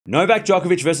Novak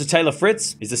Djokovic versus Taylor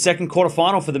Fritz is the second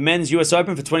quarterfinal for the men's US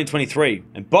Open for 2023,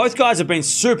 and both guys have been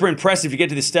super impressive to get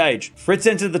to this stage. Fritz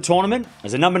entered the tournament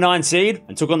as a number 9 seed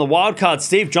and took on the wildcard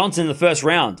Steve Johnson in the first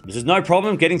round. This was no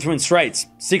problem getting through in straights,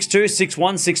 6-2,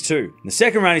 6-1, 6-2. In the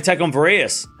second round, he took on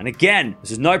Varillas, and again, this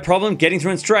was no problem getting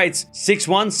through in straights,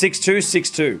 6-1, 6-2,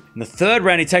 6-2. In the third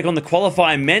round, he took on the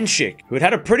qualifier Menschik, who had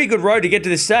had a pretty good road to get to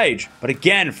this stage, but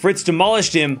again, Fritz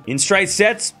demolished him in straight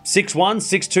sets, 6-1,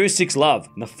 6-2, 6-love.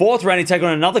 In the fourth round, he took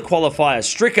on another qualifier,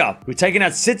 Stricker, who had taken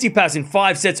out Tsitsipas in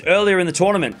 5 sets earlier in the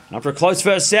tournament. And after a close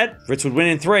first set, Fritz would win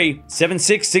in 3, 7-6,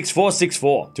 6-4,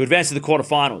 6-4, to advance to the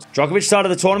quarterfinals. Djokovic started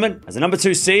the tournament as a number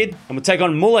 2 seed and would take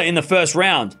on Muller in the first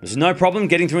round. There was no problem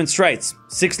getting through in straights,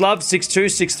 6-love, 6-2,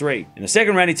 6-3. In the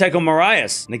second round, he'd take on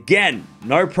Marias, and again,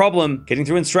 no problem getting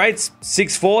through in straights,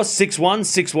 6-4, 6-1,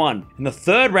 6-1. In the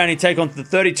third round, he'd take on the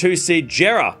 32 seed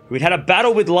Jera, who he'd had a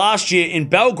battle with last year in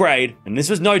Belgrade, and this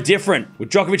was no different, with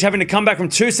Djokovic having to come back from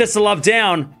 2 sets to love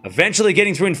down, eventually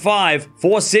getting through in 5, 4-6,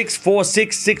 4-6,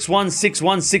 6-1,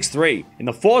 6-1, 6-3. In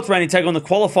the fourth round, he'd take on the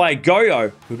qualifier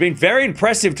Goyo, who'd been very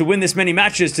impressive to win this many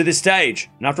matches to this stage.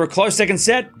 And after a close second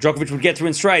set, Djokovic would get through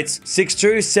in straights,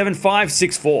 6-2, 7-5,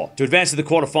 6-4, to advance to the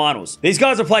quarterfinals. These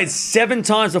guys have played 7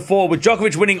 times before, with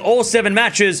Djokovic winning all 7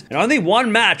 matches, and only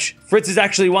 1 match Fritz has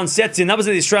actually won sets in. That was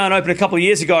at the Australian Open a couple of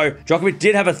years ago. Djokovic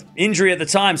did have an injury at the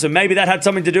time, so maybe that had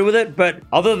something to do with it, but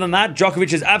other than that,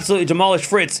 Djokovic has absolutely demolished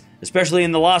Fritz, especially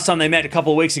in the last time they met a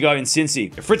couple of weeks ago in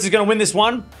Cincy. If Fritz is going to win this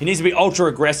one, he needs to be ultra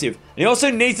aggressive. And he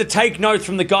also needs to take notes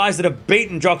from the guys that have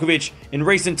beaten Djokovic in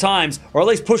recent times, or at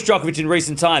least pushed Djokovic in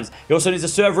recent times. He also needs to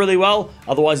serve really well,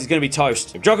 otherwise he's going to be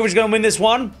toast. If Djokovic is going to win this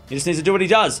one, he just needs to do what he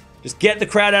does. Just get the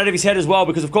crowd out of his head as well,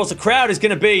 because of course the crowd is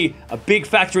going to be a big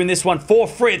factor in this one for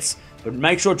Fritz. But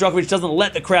make sure Djokovic doesn't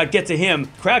let the crowd get to him.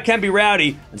 The crowd can be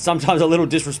rowdy and sometimes a little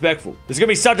disrespectful. This is going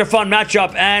to be such a fun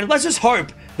matchup, and let's just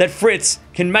hope that Fritz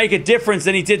can make a difference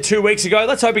than he did 2 weeks ago.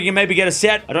 Let's hope he can maybe get a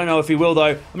set. I don't know if he will,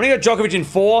 though. I'm going to go Djokovic in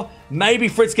 4. Maybe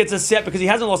Fritz gets a set because he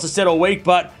hasn't lost a set all week,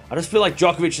 but I just feel like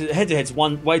Djokovic head-to-head's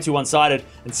way too one-sided.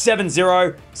 And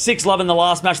 7-0, 6-love in the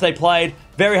last match they played.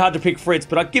 Very hard to pick Fritz,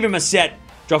 but I'd give him a set.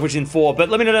 Djokovic in 4. But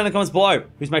let me know down in the comments below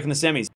who's making the semis.